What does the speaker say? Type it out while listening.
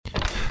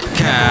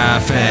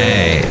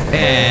Cafe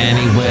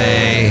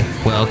Anyway.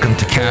 Welcome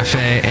to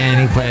Cafe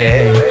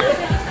Anyway.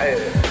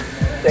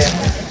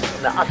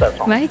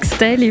 Mike's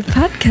Daily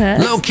Podcast.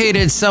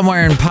 Located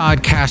somewhere in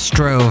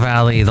Podcastro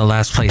Valley, the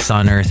last place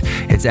on earth.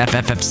 It's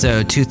FF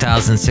episode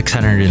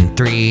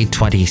 2603,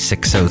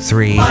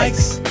 2603.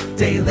 Mike's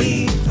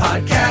Daily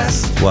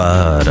Podcast.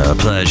 What a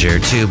pleasure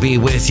to be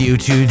with you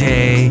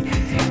today.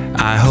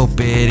 I hope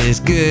it is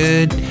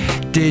good.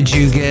 Did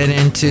you get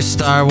into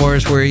Star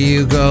Wars? Were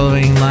you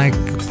going like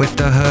with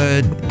the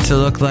hood to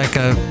look like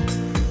a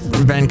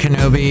Ben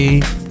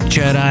Kenobi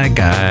Jedi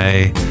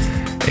guy?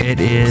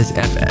 It is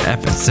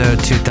episode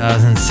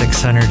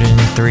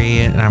 2603,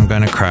 and I'm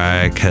gonna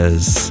cry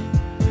because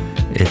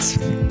it's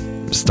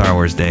Star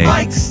Wars Day.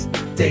 Mike's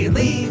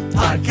Daily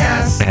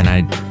Podcast. And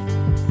I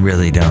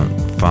really don't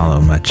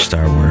follow much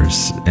Star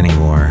Wars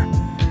anymore.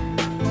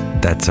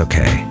 That's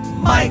okay.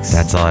 Mike's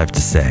That's all I have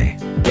to say.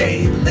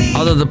 Daily.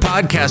 Although the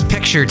podcast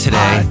picture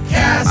today,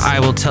 I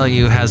will tell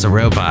you, has a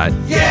robot.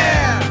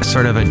 Yeah.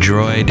 Sort of a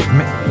droid.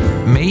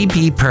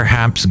 Maybe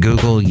perhaps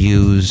Google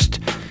used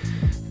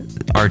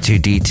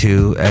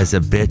R2-D2 as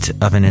a bit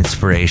of an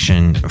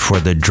inspiration for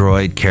the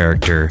droid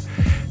character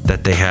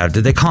that they have.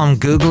 Did they call him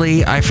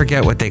Googly? I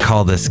forget what they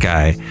call this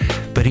guy.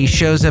 But he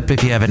shows up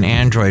if you have an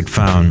Android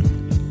phone.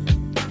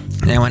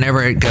 And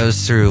whenever it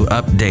goes through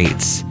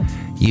updates,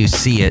 you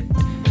see it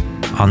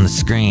on the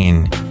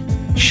screen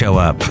show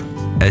up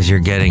as you're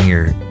getting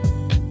your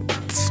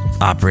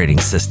operating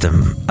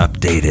system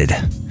updated.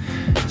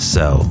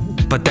 So,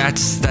 but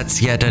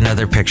that's yet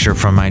another picture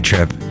from my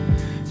trip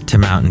to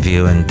Mountain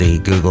View in the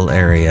Google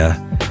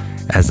area,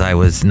 as I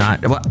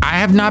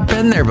have not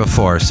been there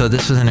before, so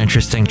this was an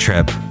interesting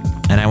trip,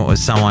 and I went with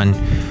someone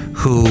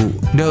who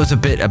knows a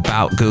bit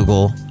about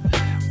Google,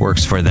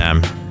 works for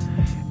them.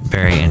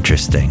 Very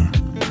interesting.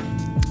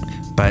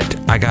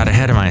 But I got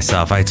ahead of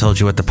myself. I told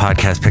you what the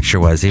podcast picture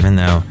was, even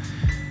though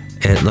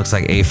it looks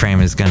like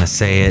A-Frame is going to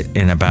say it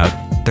in about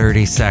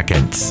 30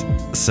 seconds.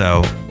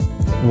 So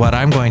what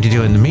I'm going to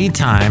do in the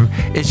meantime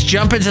is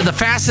jump into the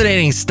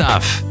fascinating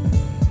stuff.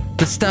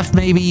 The stuff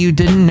maybe you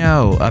didn't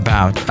know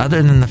about,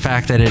 other than the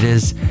fact that it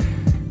is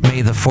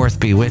May the 4th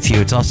be with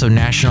you. It's also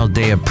National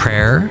Day of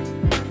Prayer.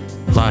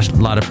 A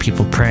lot of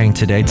people praying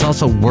today. It's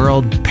also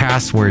World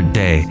Password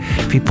Day.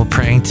 People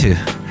praying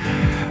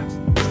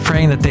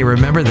that they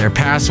remember their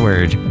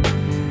password.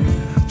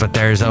 But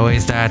there's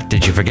always that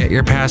 "did you forget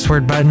your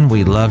password" button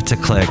we love to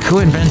click. Who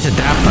invented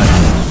that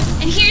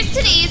button? And here's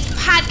today's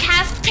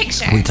podcast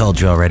picture. We told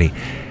you already.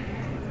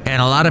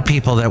 And a lot of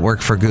people that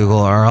work for Google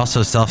are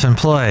also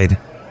self-employed.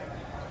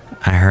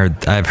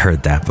 I've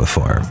heard that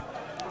before.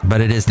 But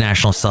it is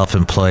National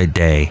Self-Employed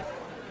Day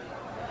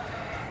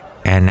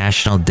and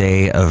National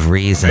Day of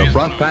Reason. The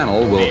front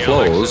panel will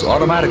close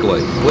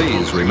automatically.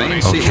 Please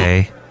remain seated.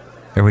 Okay.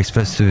 Are we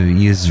supposed to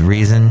use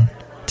reason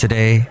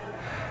today?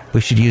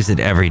 We should use it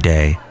every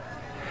day.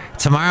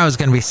 Tomorrow is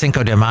going to be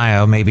Cinco de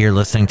Mayo. Maybe you're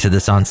listening to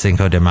this on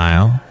Cinco de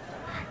Mayo.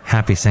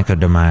 Happy Cinco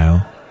de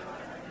Mayo.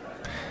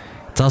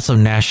 It's also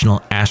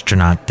National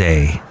Astronaut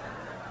Day,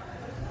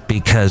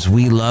 because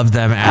we love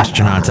them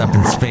astronauts up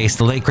in space.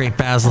 The late, great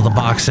Basil the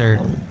Boxer,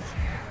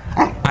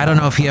 I don't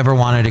know if he ever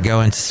wanted to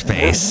go into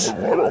space.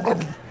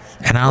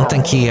 And I don't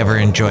think he ever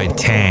enjoyed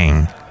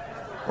Tang,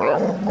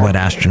 what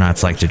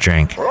astronauts like to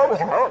drink.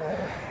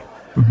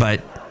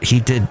 But he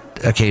did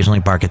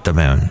occasionally bark at the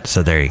moon,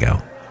 so there you go.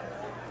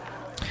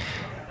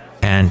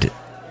 And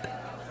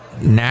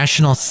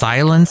National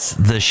Silence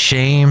the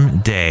Shame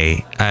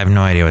Day. I have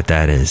no idea what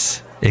that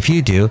is. If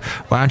you do,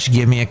 why don't you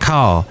give me a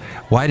call?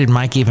 Why did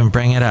Mike even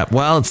bring it up?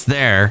 Well, it's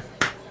there.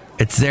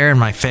 It's there in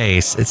my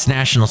face. It's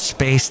National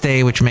Space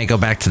Day, which may go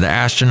back to the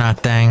astronaut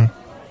thing.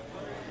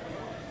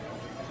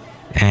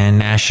 And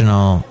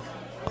National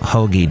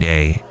Hoagie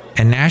Day.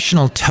 And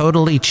National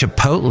Totally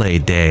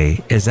Chipotle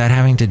Day. Is that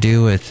having to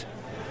do with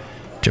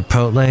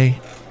Chipotle?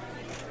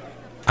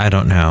 I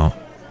don't know.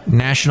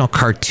 National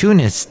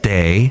Cartoonist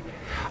Day.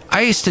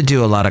 I used to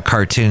do a lot of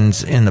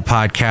cartoons in the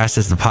podcast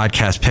as the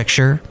podcast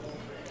picture.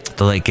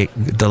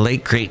 The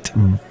late great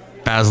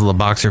Basil the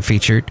Boxer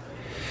featured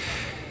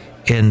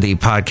in the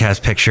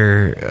podcast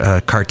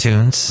picture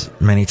cartoons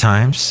many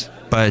times,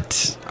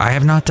 but I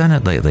have not done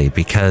it lately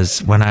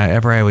because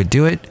whenever I would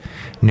do it,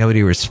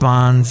 nobody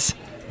responds,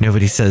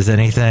 nobody says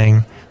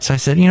anything. So I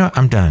said,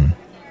 I'm done.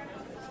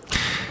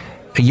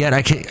 Yet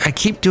I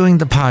keep doing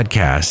the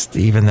podcast,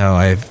 even though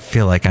I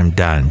feel like I'm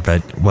done,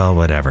 but well,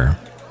 whatever.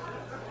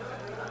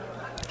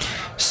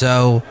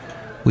 So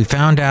we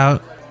found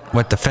out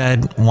what the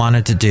Fed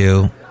wanted to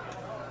do,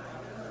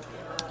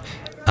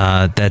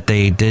 that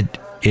they did,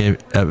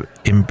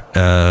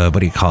 what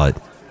do you call it?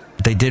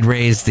 They did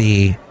raise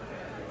the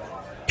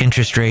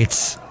interest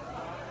rates,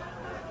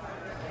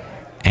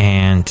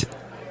 and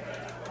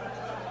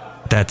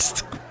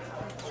that's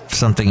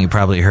something you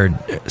probably heard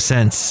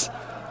since.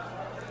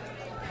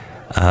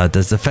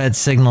 Does the Fed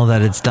signal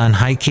that it's done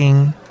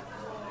hiking?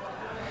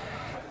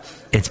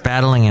 It's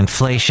battling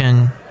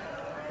inflation.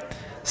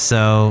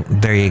 So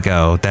there you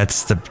go.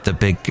 That's the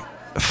big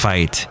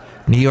fight.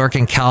 New York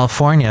and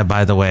California,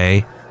 by the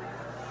way,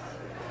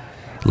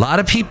 A lot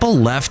of people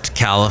left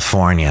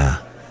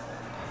California.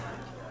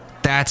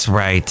 That's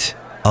right.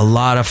 A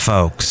lot of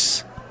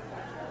folks.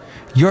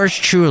 Yours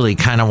truly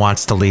kind of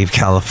wants to leave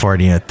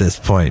California at this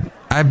point.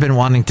 I've been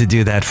wanting to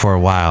do that for a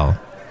while.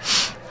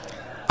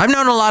 I've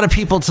known a lot of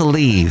people to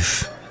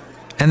leave,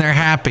 and they're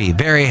happy,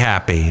 very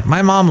happy.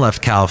 My mom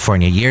left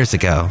California years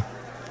ago.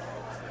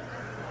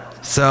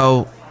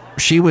 So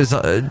she was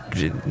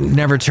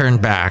never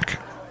turned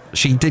back.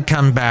 She did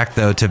come back,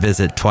 though, to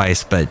visit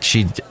twice, but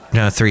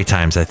 3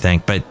 times, I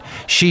think. But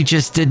she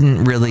just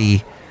didn't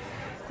really...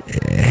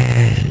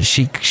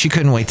 She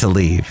couldn't wait to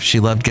leave. She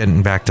loved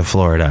getting back to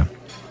Florida.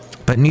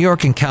 But New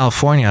York and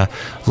California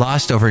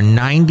lost over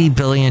 $90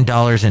 billion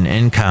in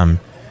income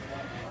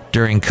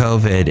during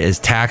COVID as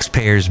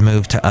taxpayers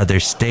moved to other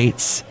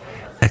states,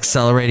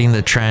 accelerating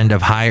the trend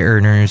of high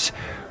earners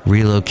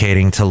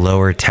relocating to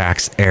lower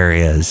tax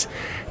areas.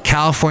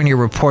 California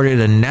reported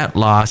a net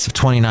loss of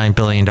 $29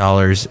 billion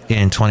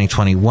in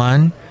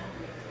 2021,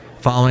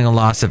 following a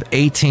loss of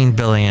 $18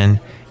 billion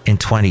in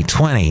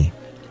 2020.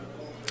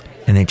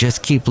 And they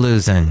just keep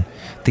losing.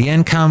 The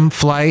income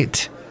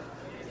flight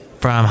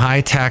from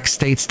high tax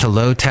states to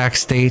low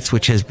tax states,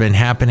 which has been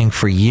happening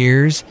for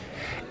years,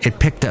 it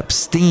picked up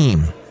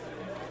steam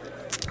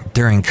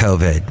during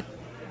COVID,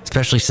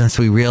 especially since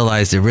we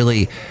realized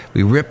we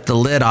ripped the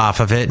lid off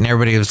of it and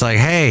everybody was like,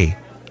 hey,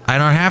 I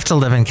don't have to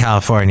live in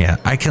California.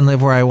 I can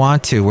live where I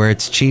want to, where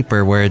it's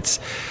cheaper, where it's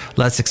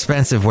less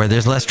expensive, where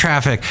there's less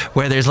traffic,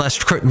 where there's less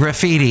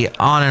graffiti,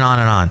 on and on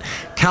and on.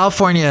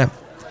 California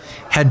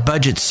had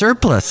budget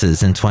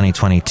surpluses in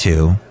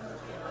 2022,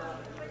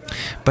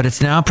 but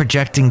it's now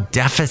projecting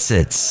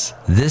deficits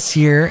this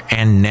year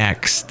and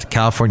next.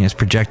 California is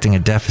projecting a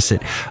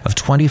deficit of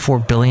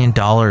 $24 billion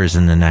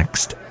in the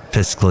next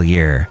fiscal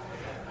year,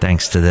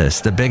 thanks to this.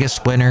 The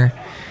biggest winner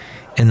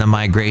in the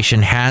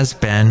migration has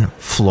been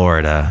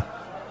Florida.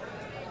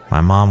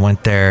 My mom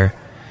went there,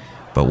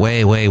 but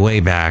way, way, way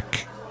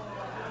back.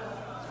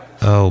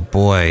 Oh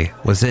boy,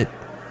 was it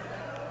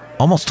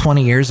almost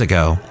 20 years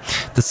ago.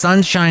 The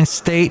Sunshine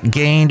State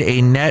gained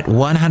a net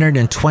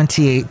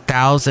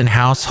 128,000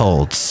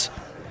 households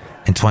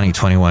in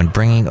 2021,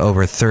 bringing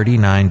over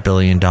 $39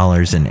 billion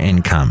in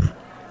income.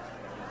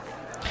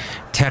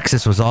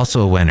 Texas was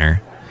also a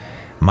winner.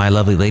 My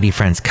lovely lady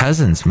friend's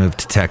cousins moved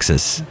to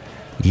Texas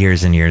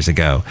years and years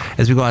ago.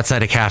 As we go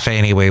outside a cafe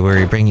anyway, where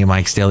we bring you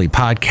Mike's Daily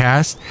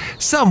Podcast,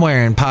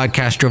 somewhere in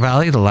Podcastro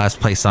Valley, the last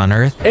place on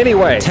earth.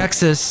 Anyway,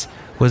 Texas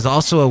was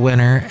also a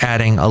winner,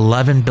 adding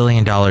 $11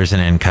 billion in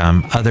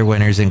income. Other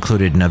winners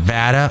included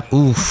Nevada.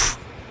 Oof.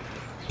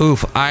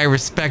 I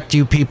respect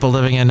you people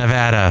living in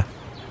Nevada.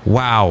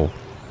 Wow.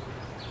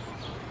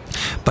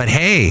 But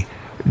hey,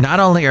 not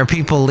only are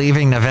people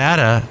leaving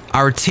Nevada,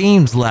 our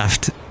teams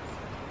left.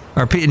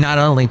 Not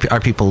only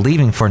are people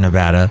leaving for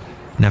Nevada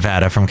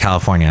from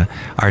California,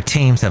 our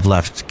teams have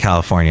left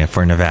California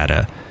for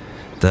Nevada.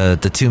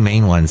 The 2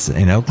 main ones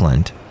in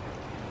Oakland.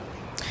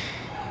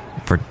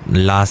 For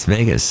Las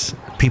Vegas.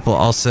 People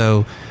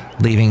also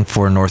leaving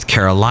for North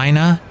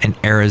Carolina and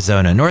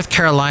Arizona. North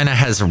Carolina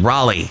has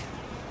Raleigh.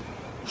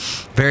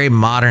 Very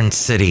modern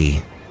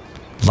city.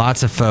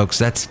 Lots of folks.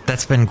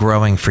 That's been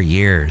growing for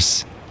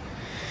years.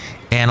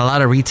 And a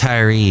lot of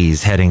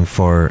retirees heading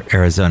for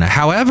Arizona.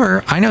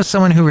 However, I know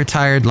someone who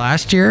retired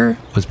last year,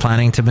 was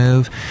planning to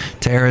move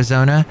to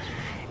Arizona,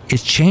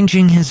 is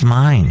changing his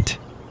mind.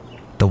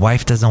 The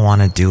wife doesn't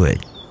want to do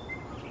it.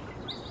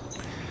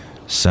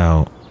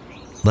 So,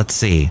 let's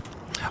see.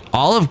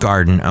 Olive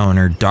Garden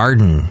owner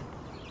Darden.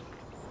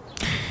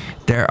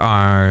 There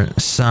are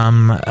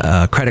some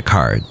credit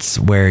cards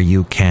where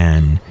you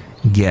can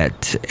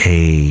get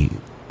a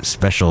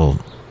special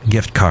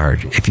gift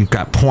card if you've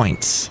got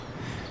points.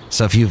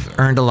 So if you've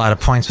earned a lot of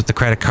points with the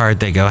credit card,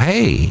 they go,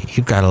 hey,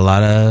 you've got a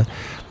lot of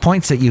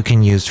points that you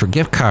can use for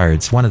gift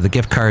cards. One of the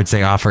gift cards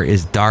they offer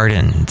is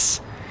Darden's.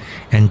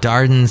 And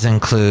Darden's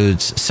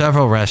includes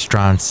several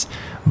restaurants,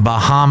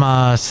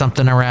 Bahama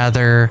something or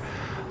other,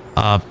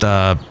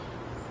 the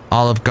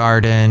Olive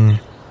Garden,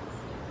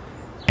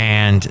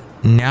 and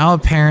now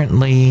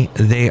apparently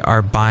they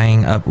are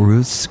buying up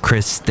Ruth's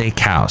Chris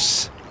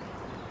Steakhouse.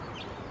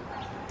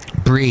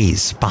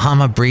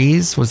 Bahama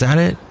Breeze, was that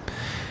it?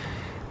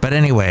 But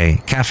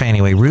anyway,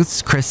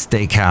 Ruth's Chris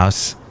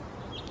Steakhouse,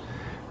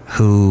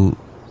 who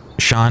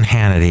Sean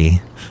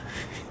Hannity,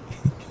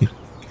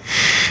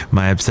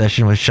 my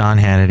obsession with Sean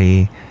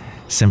Hannity,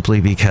 simply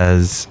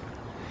because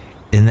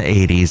in the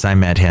 80s, I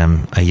met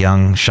him, a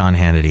young Sean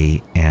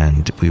Hannity,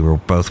 and we were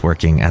both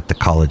working at the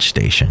College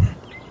Station.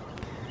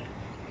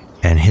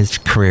 And his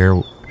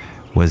career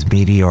was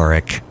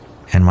meteoric,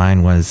 and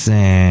mine was,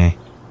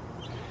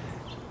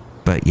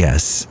 But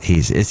yes,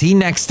 is he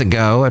next to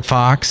go at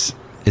Fox?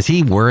 Is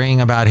he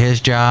worrying about his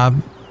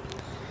job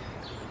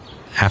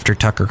after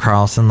Tucker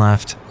Carlson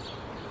left?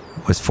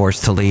 Was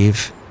forced to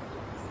leave?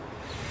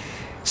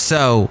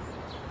 So,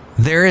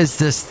 there is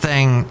this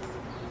thing...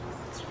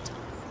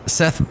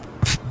 Seth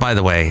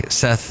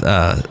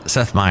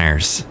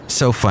Meyers,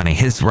 so funny.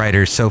 His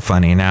writer's so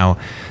funny. Now,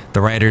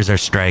 the writers are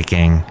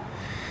striking.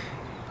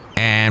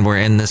 And And we're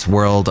in this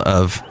world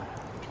of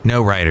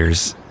no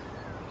writers.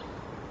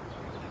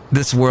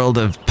 This world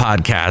of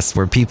podcasts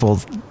where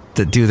people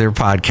that do their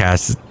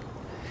podcasts,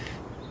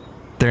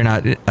 they're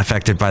not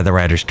affected by the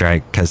writer's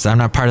strike because I'm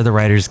not part of the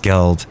Writers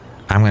Guild.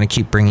 I'm going to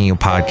keep bringing you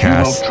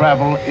podcasts. You will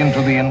travel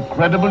into the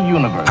incredible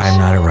universe. I'm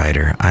not a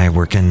writer. I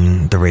work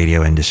in the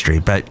radio industry.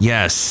 But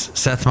yes,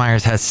 Seth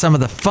Meyers has some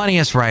of the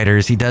funniest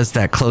writers. He does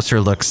that Closer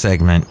Look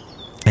segment.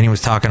 And he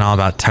was talking all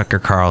about Tucker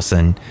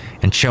Carlson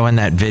and showing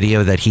that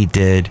video that he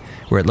did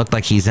where it looked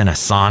like he's in a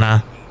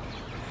sauna.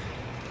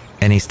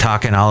 And he's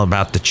talking all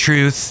about the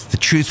truth. The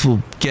truth will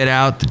get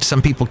out.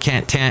 Some people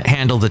can't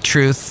handle the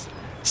truth.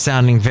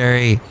 Sounding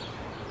very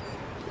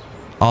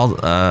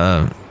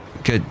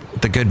good.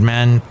 The good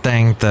men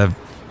thing. A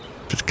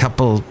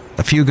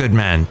few good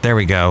men. There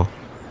we go.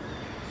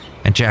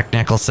 And Jack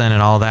Nicholson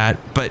and all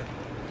that. But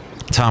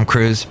Tom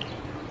Cruise.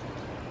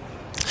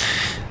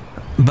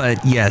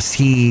 But yes,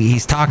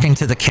 he's talking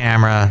to the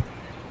camera.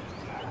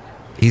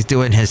 He's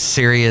doing his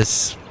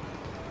serious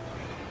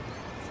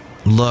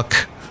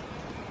look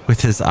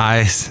with his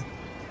eyes.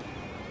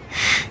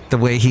 The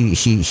way he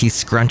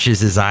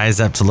scrunches his eyes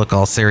up to look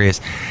all serious.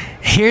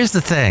 Here's the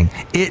thing.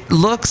 It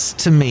looks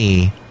to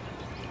me,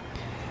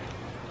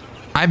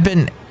 I've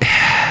been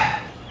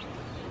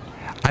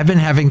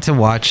having to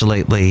watch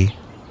lately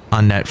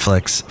on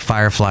Netflix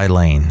Firefly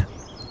Lane.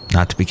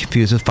 Not to be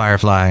confused with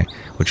Firefly,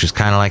 which was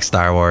kind of like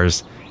Star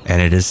Wars,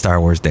 and it is Star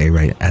Wars Day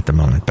right at the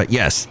moment. But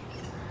yes,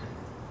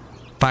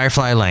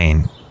 Firefly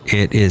Lane.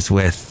 It is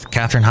with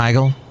Katherine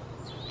Heigl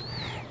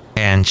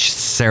and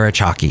Sarah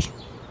Chalke.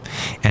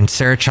 And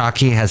Sarah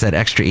Chalke has that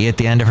extra E at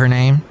the end of her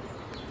name.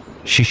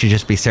 She should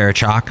just be Sarah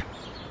Chalk.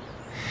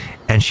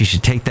 And she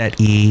should take that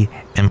E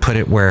and put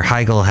it where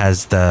Heigl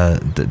has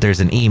there's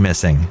an E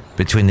missing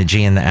between the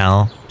G and the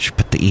L. She should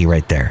put the E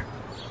right there.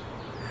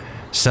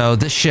 So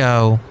this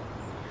show,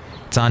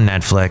 it's on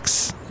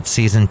Netflix. It's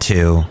season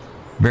 2.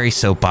 Very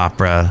soap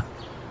opera.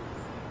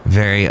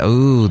 Very,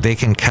 they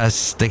can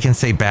cuss. They can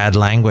say bad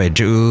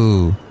language.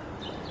 Ooh.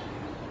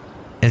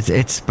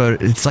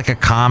 It's like a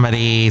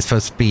comedy. It's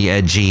supposed to be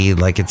edgy,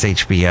 like it's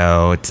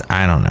HBO.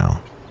 I don't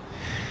know.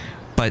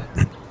 But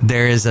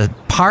there is a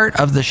part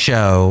of the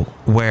show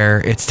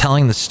where it's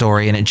telling the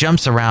story, and it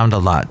jumps around a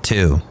lot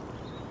too.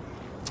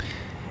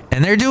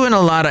 And they're doing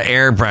a lot of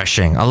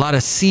airbrushing, a lot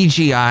of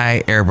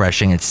CGI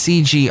airbrushing. It's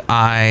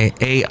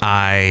CGI,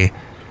 AI,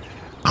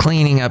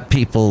 cleaning up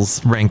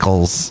people's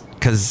wrinkles,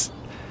 because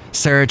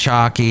Sarah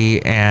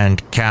Chalke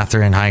and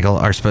Katherine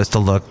Heigl are supposed to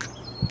look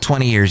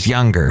 20 years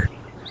younger.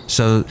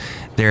 So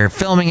they're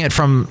filming it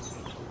from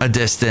a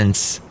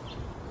distance.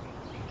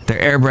 They're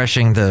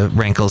airbrushing the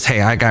wrinkles.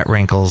 Hey, I got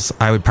wrinkles.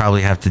 I would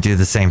probably have to do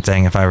the same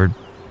thing if I were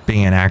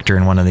being an actor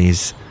in one of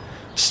these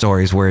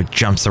stories where it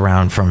jumps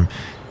around from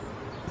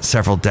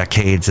several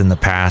decades in the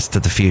past to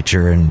the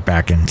future and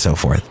back and so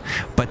forth.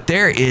 But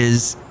there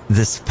is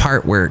this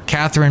part where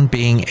Katherine,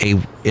 being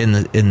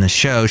in the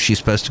show, she's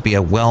supposed to be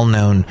a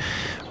well-known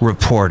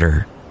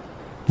reporter,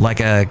 like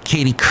a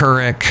Katie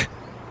Couric,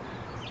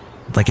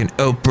 like an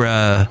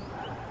Oprah,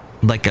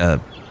 like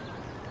a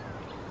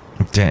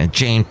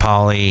Jane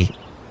Pauley,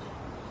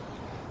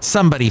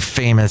 somebody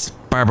famous,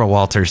 Barbara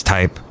Walters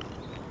type.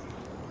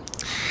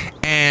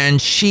 And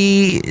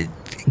she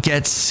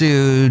gets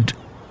sued.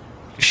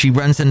 She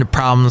runs into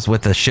problems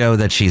with the show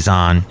that she's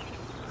on.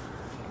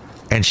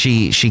 And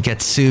she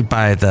gets sued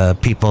by the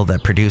people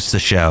that produce the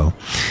show.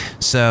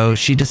 So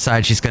she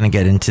decides she's going to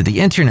get into the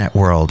internet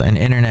world. And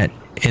internet,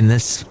 in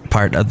this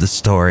part of the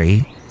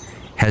story,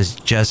 has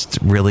just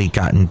really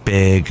gotten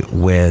big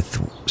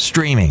with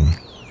streaming.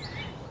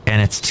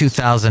 And it's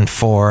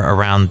 2004,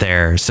 around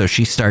there. So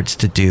she starts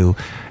to do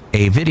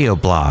a video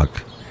blog.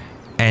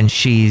 And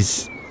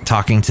she's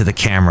talking to the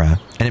camera.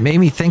 And it made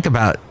me think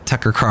about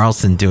Tucker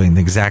Carlson doing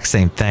the exact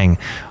same thing,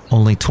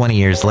 only 20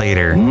 years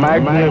later.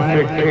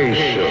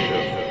 Magnification.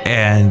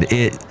 And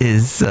it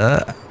is,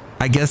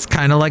 I guess,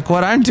 kind of like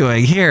what I'm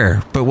doing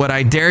here. But would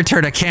I dare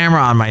turn a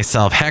camera on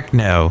myself? Heck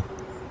no.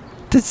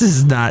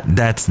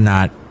 That's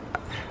not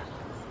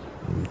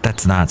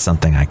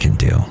something I can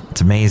do.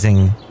 It's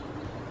amazing,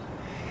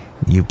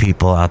 you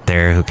people out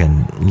there who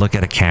can look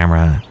at a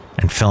camera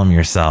and film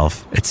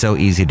yourself. It's so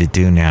easy to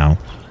do now,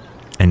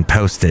 and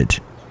post it,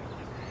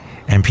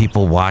 and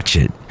people watch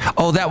it.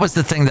 Oh, that was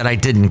the thing that I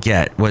didn't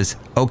get was,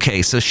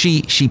 okay, so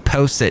she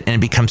posts it and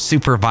it becomes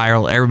super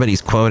viral.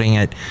 Everybody's quoting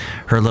it,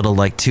 her little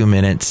 2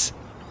 minutes.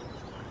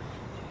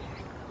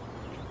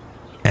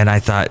 And I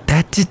thought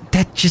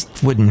that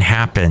just wouldn't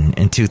happen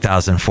in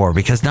 2004,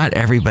 because not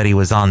everybody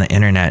was on the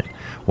internet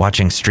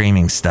watching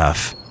streaming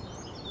stuff.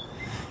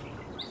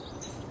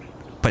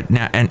 But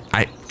now, and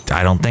I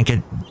don't think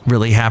it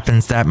really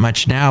happens that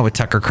much now with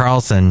Tucker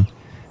Carlson.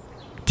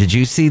 Did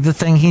you see the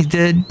thing he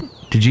did?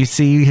 Did you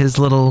see his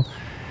little,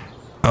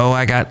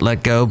 I got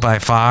let go by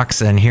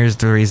Fox and here's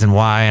the reason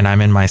why, and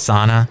I'm in my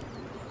sauna?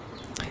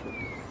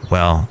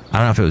 Well, I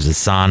don't know if it was his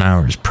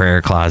sauna or his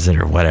prayer closet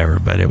or whatever,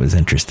 but it was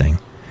interesting.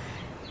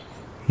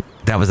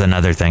 That was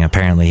another thing.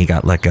 Apparently he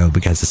got let go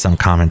because of some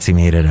comments he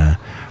made at a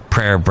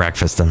prayer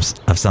breakfast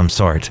of some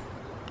sort.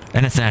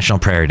 And it's National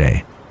Prayer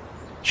Day.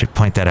 Should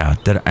point that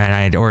out. And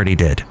I already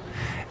did.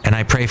 And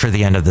I pray for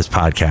the end of this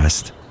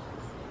podcast.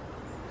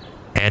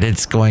 And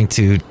it's going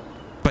to...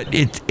 But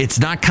it's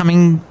not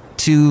coming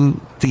to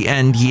the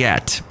end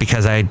yet.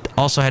 Because I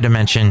also had to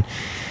mention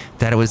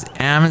that it was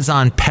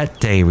Amazon Pet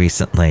Day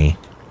recently.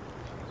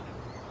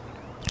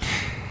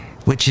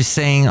 Which is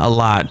saying a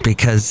lot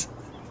because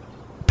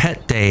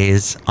pet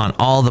days on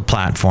all the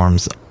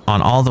platforms,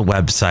 on all the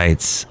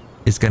websites,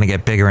 is going to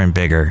get bigger and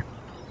bigger.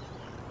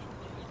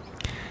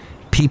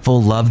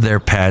 People love their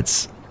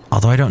pets,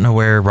 although I don't know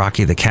where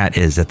Rocky the cat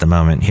is at the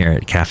moment here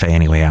at Cafe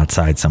Anyway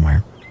outside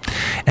somewhere.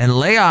 And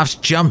layoffs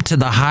jumped to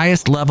the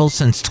highest level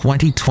since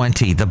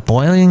 2020. The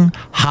boiling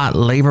hot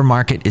labor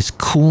market is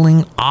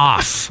cooling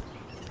off.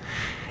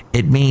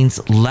 It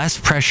means less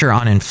pressure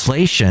on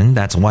inflation.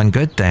 That's one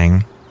good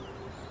thing.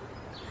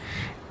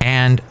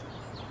 And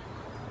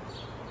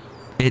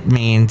it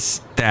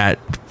means that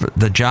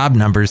the job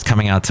numbers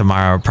coming out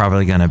tomorrow are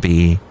probably going to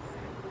be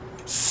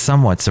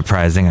somewhat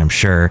surprising, I'm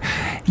sure.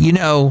 You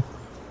know,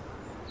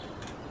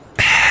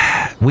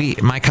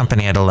 my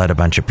company had to let a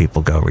bunch of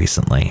people go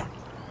recently.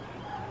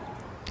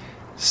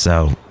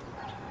 So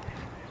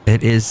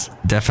it is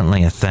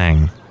definitely a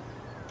thing.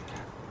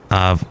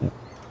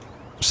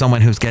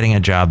 Someone who's getting a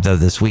job, though,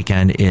 this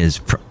weekend is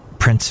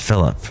Prince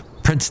Philip.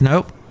 Prince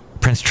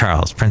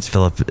Charles. Prince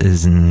Philip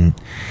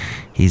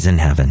he's in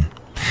heaven.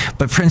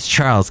 But Prince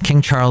Charles,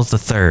 King Charles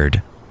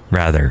III,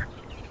 rather.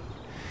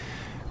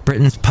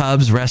 Britain's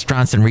pubs,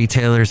 restaurants, and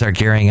retailers are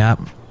gearing up.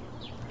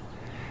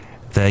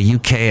 The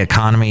UK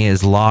economy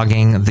is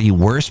logging the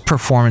worst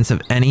performance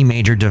of any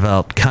major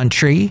developed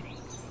country.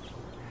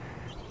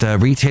 The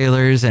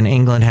retailers in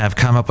England have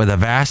come up with a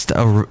vast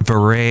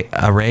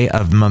array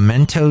of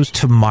mementos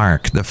to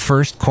mark the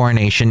first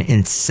coronation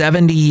in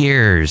 70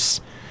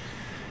 years.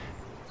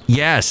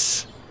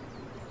 Yes,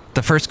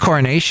 the first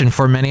coronation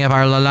for many of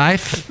our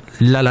lifetimes.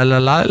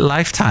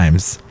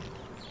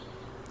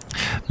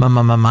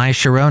 My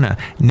Sharona.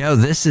 No,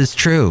 this is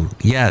true.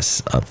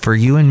 Yes, for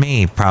you and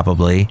me,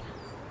 probably.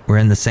 We're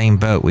in the same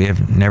boat. We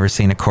have never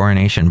seen a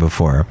coronation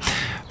before.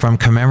 From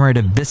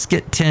commemorative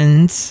biscuit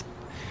tins.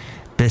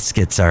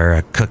 Biscuits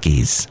are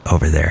cookies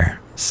over there.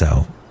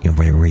 So,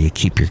 where you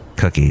keep your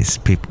cookies.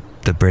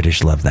 The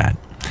British love that.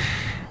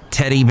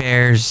 Teddy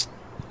bears,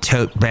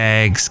 tote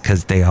bags,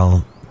 because they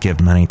all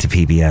give money to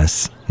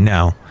PBS.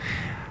 No.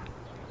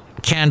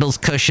 Candles,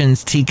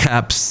 cushions,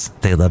 teacups.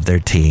 They love their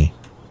tea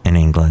in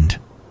England.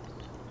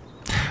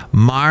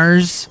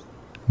 Mars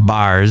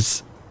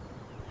bars,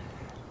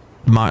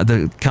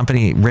 the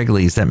company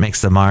Wrigley's that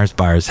makes the Mars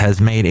bars,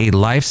 has made a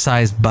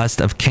life-size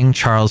bust of King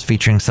Charles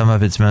featuring some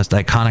of its most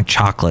iconic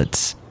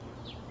chocolates,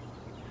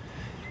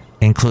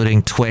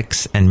 including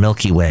Twix and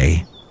Milky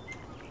Way.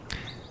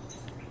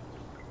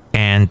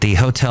 And the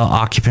hotel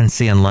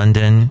occupancy in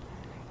London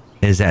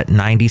is at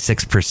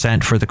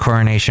 96% for the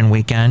coronation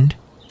weekend.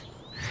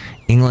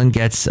 England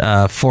gets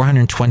a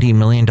 $420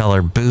 million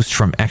boost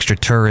from extra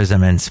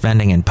tourism and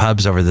spending in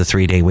pubs over the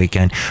 3-day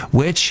weekend,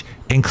 which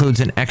includes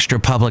an extra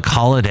public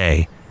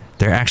holiday.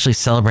 They're actually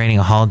celebrating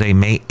a holiday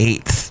May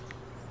 8th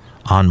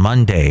on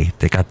Monday.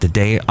 They got the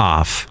day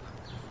off.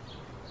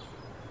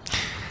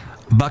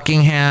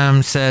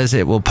 Buckingham says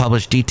it will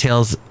publish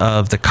details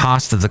of the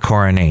cost of the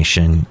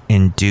coronation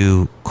in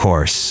due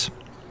course.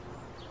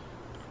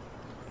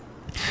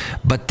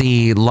 But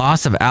the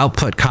loss of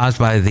output caused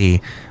by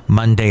the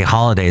Monday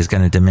holiday is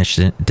going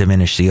to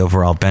diminish the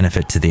overall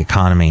benefit to the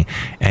economy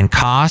and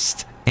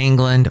cost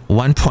England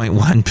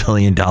 $1.1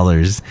 billion,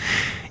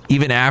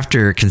 even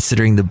after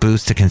considering the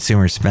boost to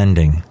consumer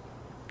spending.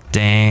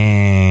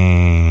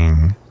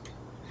 Dang.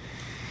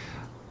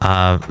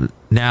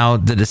 Now,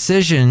 the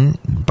decision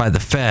by the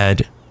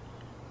Fed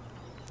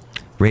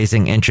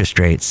raising interest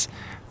rates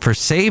for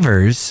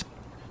savers.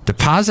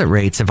 Deposit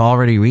rates have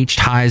already reached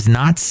highs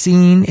not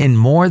seen in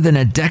more than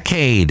a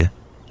decade.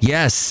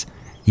 Yes,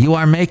 you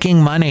are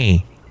making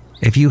money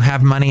if you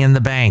have money in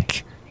the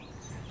bank,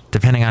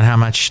 depending on how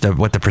much,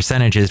 what the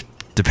percentage is,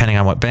 depending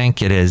on what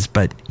bank it is.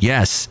 But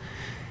yes,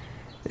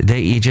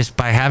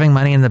 by having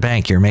money in the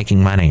bank, you're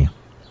making money.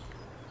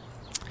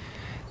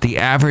 The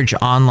average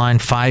online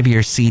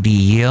 5-year CD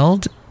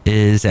yield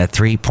is at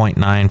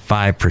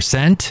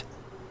 3.95%.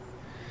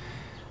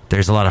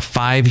 There's a lot of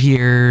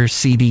 5-year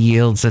CD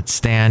yields that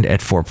stand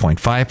at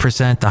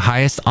 4.5%. The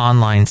highest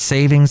online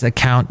savings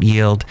account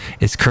yield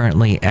is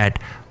currently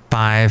at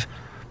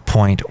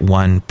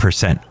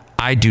 5.1%.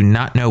 I do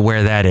not know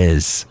where that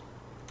is.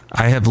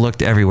 I have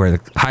looked everywhere.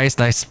 The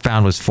highest I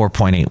found was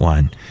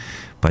 4.81.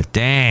 But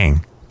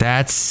dang,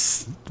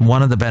 that's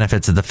one of the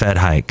benefits of the Fed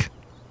hike.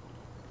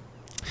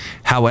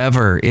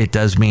 However, it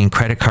does mean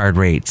credit card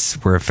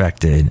rates were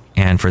affected.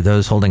 And for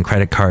those holding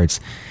credit cards,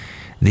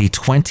 the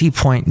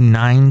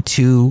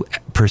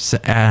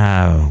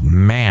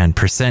 20.92%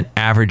 percent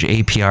average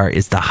APR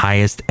is the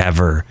highest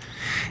ever,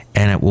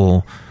 and it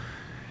will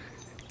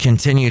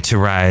continue to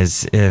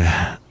rise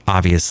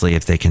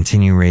if they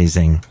continue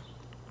raising.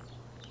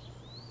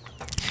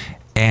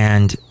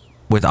 And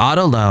with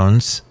auto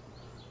loans,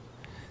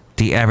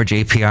 The average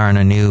APR on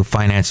a new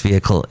finance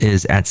vehicle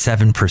is at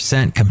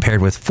 7%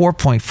 compared with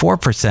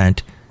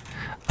 4.4%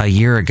 a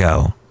year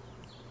ago.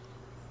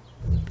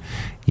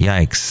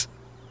 Yikes.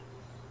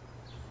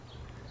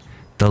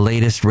 The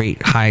latest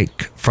rate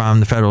hike from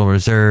the Federal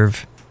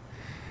Reserve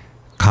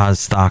caused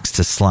stocks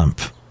to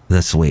slump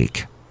this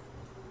week.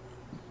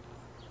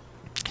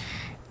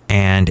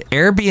 And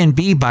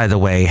Airbnb, by the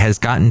way, has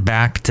gotten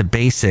back to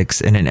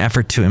basics in an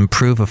effort to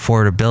improve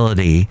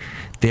affordability.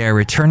 They are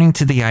returning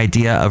to the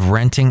idea of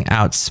renting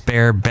out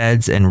spare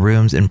beds and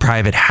rooms in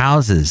private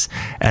houses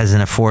as an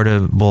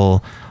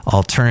affordable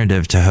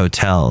alternative to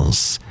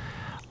hotels.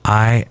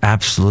 I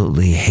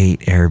absolutely hate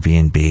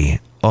Airbnb.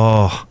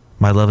 Oh,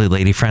 my lovely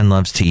lady friend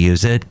loves to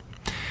use it.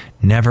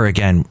 Never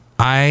again.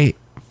 I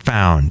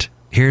found,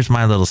 here's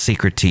my little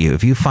secret to you.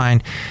 If you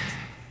find,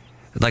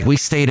 like, we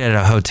stayed at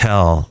a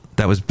hotel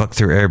that was booked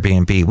through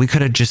Airbnb. We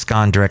could have just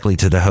gone directly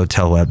to the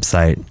hotel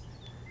website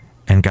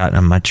and gotten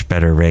a much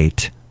better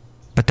rate.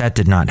 But that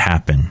did not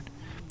happen.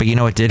 But you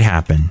know what did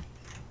happen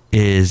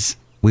is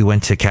we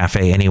went to a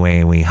cafe anyway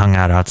and we hung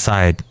out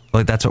outside.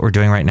 Like, that's what we're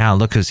doing right now.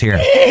 Look who's here.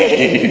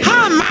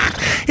 Hi,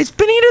 Mike. It's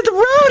Benita the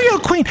Rodeo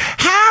Queen.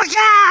 How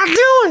y'all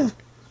doing?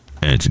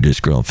 And it's a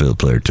Disgruntled Fiddle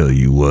Player. Tell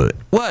you what.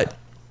 What?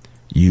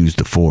 Use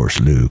the force,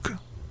 Luke.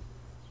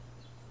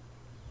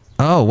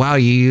 Oh, wow.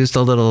 You used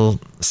a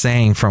little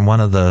saying from one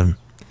of the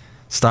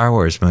Star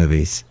Wars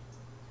movies.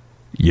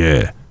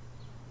 Yeah.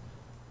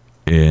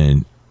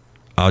 And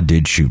I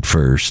did shoot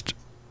first.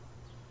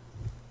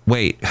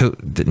 Wait, who?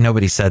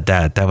 Nobody said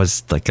that. That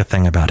was like a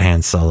thing about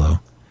Han Solo.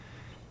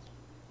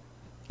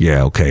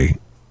 Yeah, okay.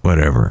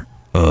 Whatever.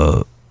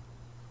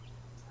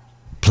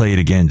 Play it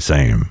again,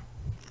 Sam.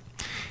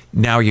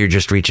 Now you're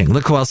just reaching.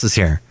 Look who else is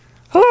here.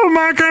 Hello,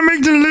 Mike. I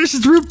make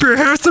delicious root beer.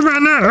 Have some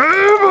right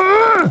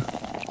now.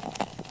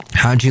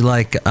 How'd you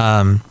like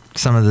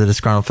some of the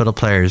Disgruntled Fiddle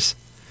Players'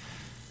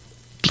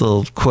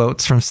 little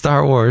quotes from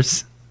Star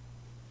Wars?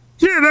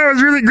 Yeah, that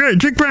was really great.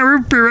 Drink my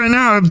root beer right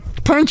now. I'll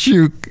punch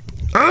you.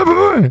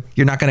 Oh, boy.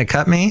 You're not going to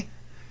cut me?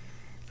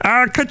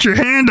 I'll cut your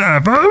hand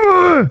off.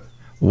 Oh, boy.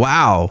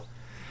 Wow.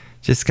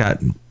 Just got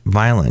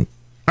violent.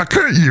 I'll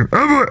cut you.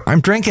 Oh, boy. I'm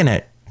drinking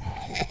it.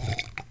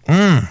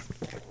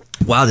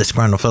 Wow,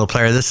 Disgruntled Fiddle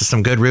Player. This is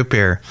some good root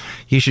beer.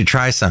 You should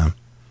try some.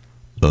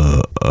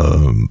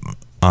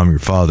 I'm your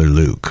father,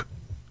 Luke.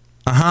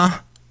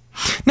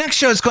 Next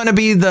show is going to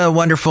be the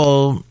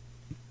wonderful,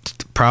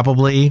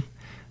 probably,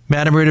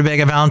 Madame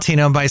Rootabega,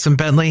 Valentino, and Bison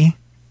Bentley.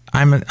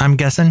 I'm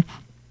guessing.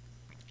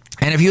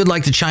 And if you would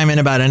like to chime in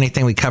about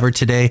anything we covered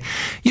today,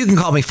 you can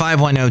call me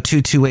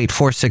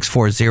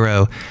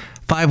 510-228-4640,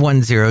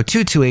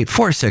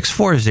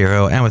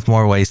 510-228-4640, and with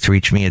more ways to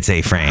reach me, it's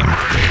A-Frame.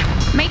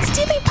 Mike's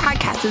Daily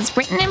Podcast is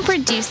written and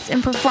produced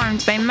and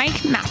performed by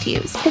Mike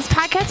Matthews. His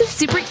podcast is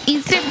super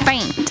easy to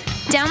find.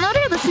 Download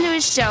or listen to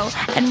his show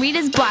and read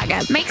his blog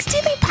at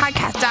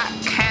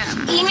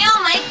mikesdailypodcast.com. Email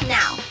Mike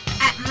now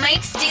at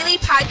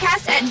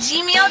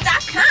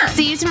mikesdailypodcast@gmail.com.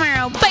 See you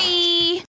tomorrow. Bye!